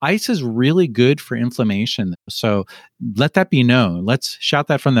Ice is really good for inflammation. So let that be known. Let's shout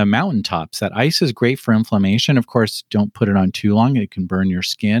that from the mountaintops that ice is great for inflammation. Of course, don't put it on too long. It can burn your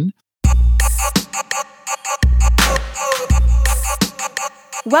skin.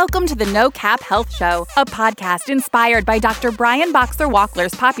 Welcome to the No Cap Health Show, a podcast inspired by Dr. Brian Boxer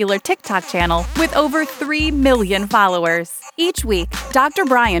Walkler's popular TikTok channel with over 3 million followers. Each week, Dr.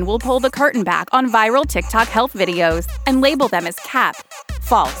 Brian will pull the curtain back on viral TikTok health videos and label them as cap,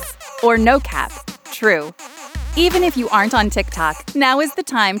 false, or no cap, true. Even if you aren't on TikTok, now is the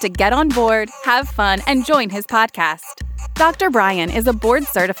time to get on board, have fun, and join his podcast. Dr. Brian is a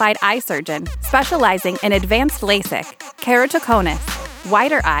board-certified eye surgeon specializing in advanced LASIK, keratoconus,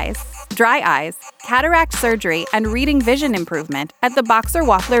 wider eyes, dry eyes, cataract surgery, and reading vision improvement at the Boxer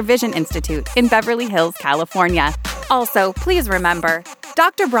Walkler Vision Institute in Beverly Hills, California. Also, please remember,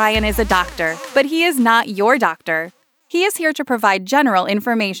 Dr. Brian is a doctor, but he is not your doctor. He is here to provide general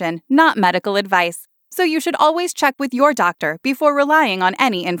information, not medical advice, so you should always check with your doctor before relying on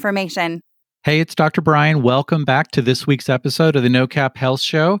any information. Hey, it's Dr. Brian. Welcome back to this week's episode of the No Cap Health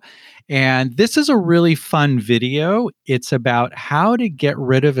Show. And this is a really fun video. It's about how to get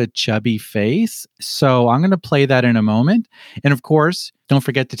rid of a chubby face. So I'm going to play that in a moment. And of course, don't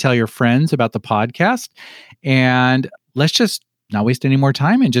forget to tell your friends about the podcast. And let's just not waste any more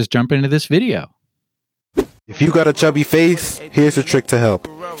time and just jump into this video. If you got a chubby face, here's a trick to help.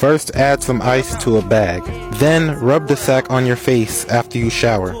 First, add some ice to a bag. Then, rub the sack on your face after you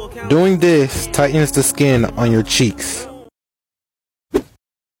shower. Doing this tightens the skin on your cheeks.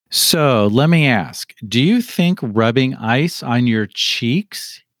 So let me ask, do you think rubbing ice on your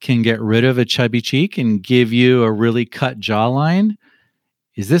cheeks can get rid of a chubby cheek and give you a really cut jawline?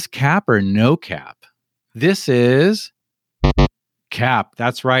 Is this cap or no cap? This is cap.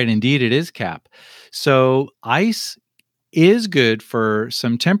 That's right. Indeed, it is cap. So ice is good for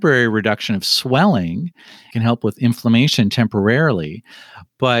some temporary reduction of swelling. It can help with inflammation temporarily,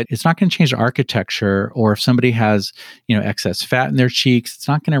 but it's not going to change the architecture. Or if somebody has, excess fat in their cheeks, it's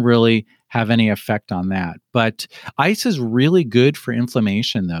not going to really have any effect on that. But ice is really good for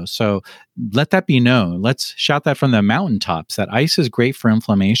inflammation, though. So let that be known. Let's shout that from the mountaintops that ice is great for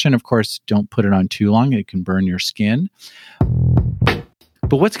inflammation. Of course, don't put it on too long. It can burn your skin.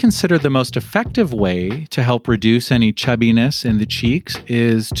 But what's considered the most effective way to help reduce any chubbiness in the cheeks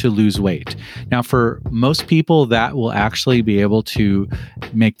is to lose weight. Now, for most people, that will actually be able to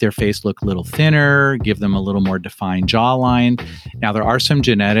make their face look a little thinner, give them a little more defined jawline. Now, there are some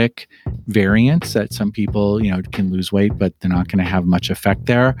genetic variants that some people, can lose weight, but they're not going to have much effect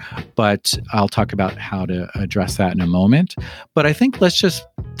there. But I'll talk about how to address that in a moment. But I think let's just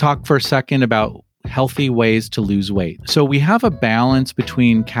talk for a second about healthy ways to lose weight. So we have a balance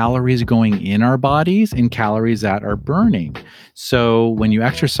between calories going in our bodies and calories that are burning. So when you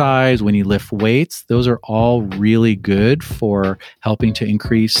exercise, when you lift weights, those are all really good for helping to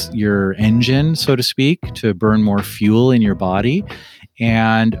increase your engine, so to speak, to burn more fuel in your body.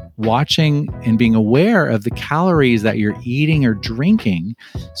 And watching and being aware of the calories that you're eating or drinking.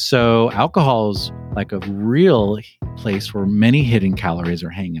 So alcohol is like a real place where many hidden calories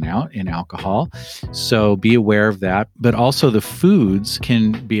are hanging out in alcohol. So be aware of that. But also the foods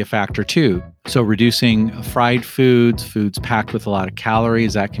can be a factor too. So reducing fried foods, foods packed with a lot of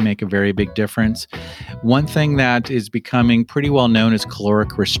calories, that can make a very big difference. One thing that is becoming pretty well known is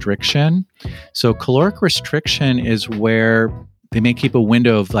caloric restriction. So caloric restriction is where they may keep a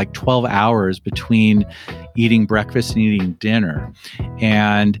window of like 12 hours between eating breakfast and eating dinner.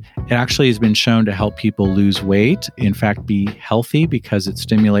 And it actually has been shown to help people lose weight, in fact, be healthy because it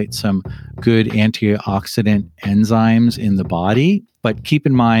stimulates some good antioxidant enzymes in the body. But keep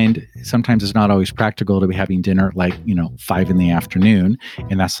in mind, sometimes it's not always practical to be having dinner at 5 p.m,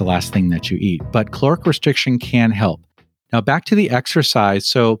 and that's the last thing that you eat. But caloric restriction can help. Now, back to the exercise.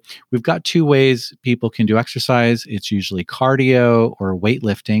 So we've got two ways people can do exercise. It's usually cardio or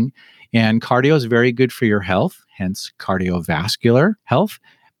weightlifting. And cardio is very good for your health, hence cardiovascular health.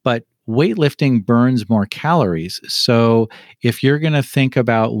 But weightlifting burns more calories. So if you're going to think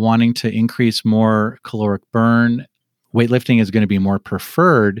about wanting to increase more caloric burn, weightlifting is going to be more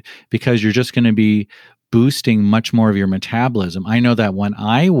preferred because you're just going to be boosting much more of your metabolism. I know that when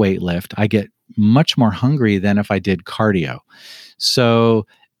I weightlift, I get much more hungry than if I did cardio. So,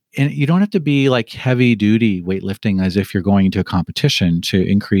 and you don't have to be like heavy duty weightlifting as if you're going to a competition to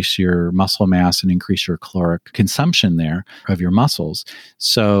increase your muscle mass and increase your caloric consumption there of your muscles.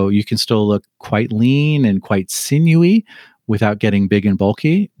 So you can still look quite lean and quite sinewy without getting big and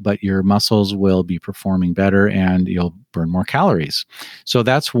bulky, but your muscles will be performing better and you'll burn more calories. So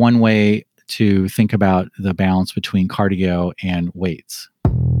that's one way to think about the balance between cardio and weights.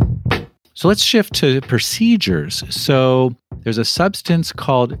 So let's shift to procedures. So there's a substance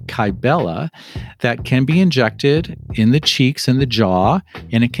called Kybella that can be injected in the cheeks and the jaw,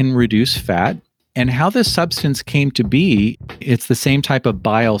 and it can reduce fat. And how this substance came to be, it's the same type of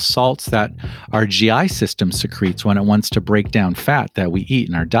bile salts that our GI system secretes when it wants to break down fat that we eat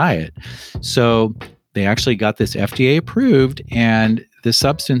in our diet. So they actually got this FDA approved, and this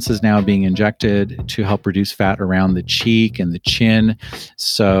substance is now being injected to help reduce fat around the cheek and the chin.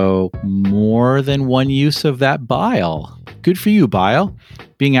 So more than one use of that bile. Good for you, bile,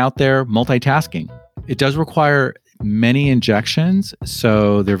 being out there multitasking. It does require many injections.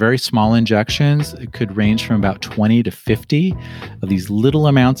 So they're very small injections. It could range from about 20 to 50 of these little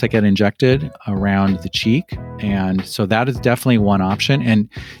amounts that get injected around the cheek. And so that is definitely one option. And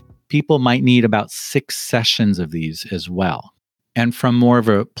people might need about 6 sessions of these as well. And from more of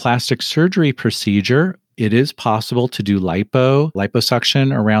a plastic surgery procedure, it is possible to do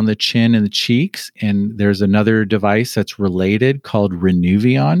liposuction around the chin and the cheeks. And there's another device that's related called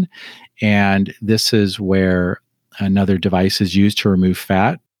Renuvion. And this is where another device is used to remove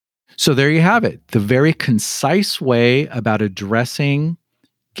fat. So there you have it, the very concise way about addressing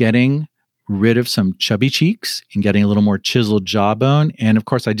getting rid of some chubby cheeks and getting a little more chiseled jawbone. And of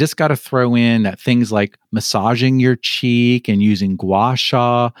course, I just got to throw in that things like massaging your cheek and using gua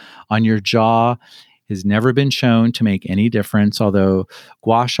sha on your jaw has never been shown to make any difference, although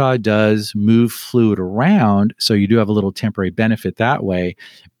gua sha does move fluid around, so you do have a little temporary benefit that way,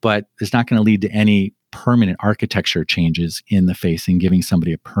 but it's not going to lead to any permanent architecture changes in the face and giving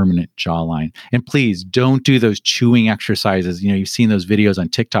somebody a permanent jawline. And please don't do those chewing exercises. You've seen those videos on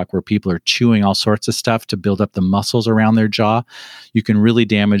TikTok where people are chewing all sorts of stuff to build up the muscles around their jaw. You can really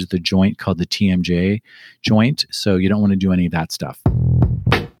damage the joint called the TMJ joint. So you don't want to do any of that stuff.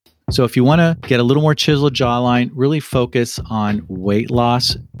 So if you want to get a little more chiseled jawline, really focus on weight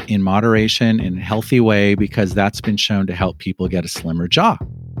loss in moderation in a healthy way, because that's been shown to help people get a slimmer jaw.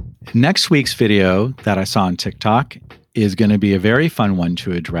 Next week's video that I saw on TikTok is going to be a very fun one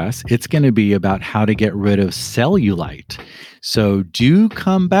to address. It's going to be about how to get rid of cellulite. So do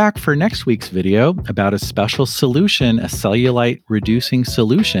come back for next week's video about a special solution, a cellulite reducing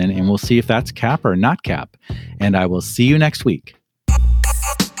solution, and we'll see if that's cap or not cap. And I will see you next week.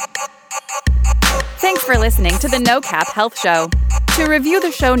 Thanks for listening to the No Cap Health Show. To review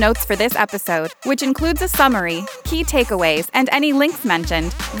the show notes for this episode, which includes a summary, key takeaways, and any links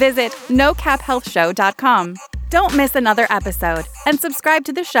mentioned, visit nocaphealthshow.com. Don't miss another episode, and subscribe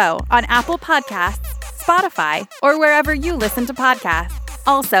to the show on Apple Podcasts, Spotify, or wherever you listen to podcasts.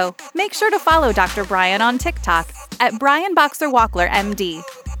 Also, make sure to follow Dr. Brian on TikTok at Brian Boxer Walkler, MD.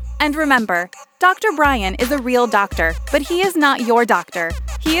 And remember, Dr. Brian is a real doctor, but he is not your doctor.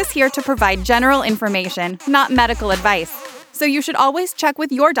 He is here to provide general information, not medical advice. So you should always check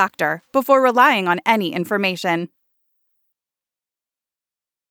with your doctor before relying on any information.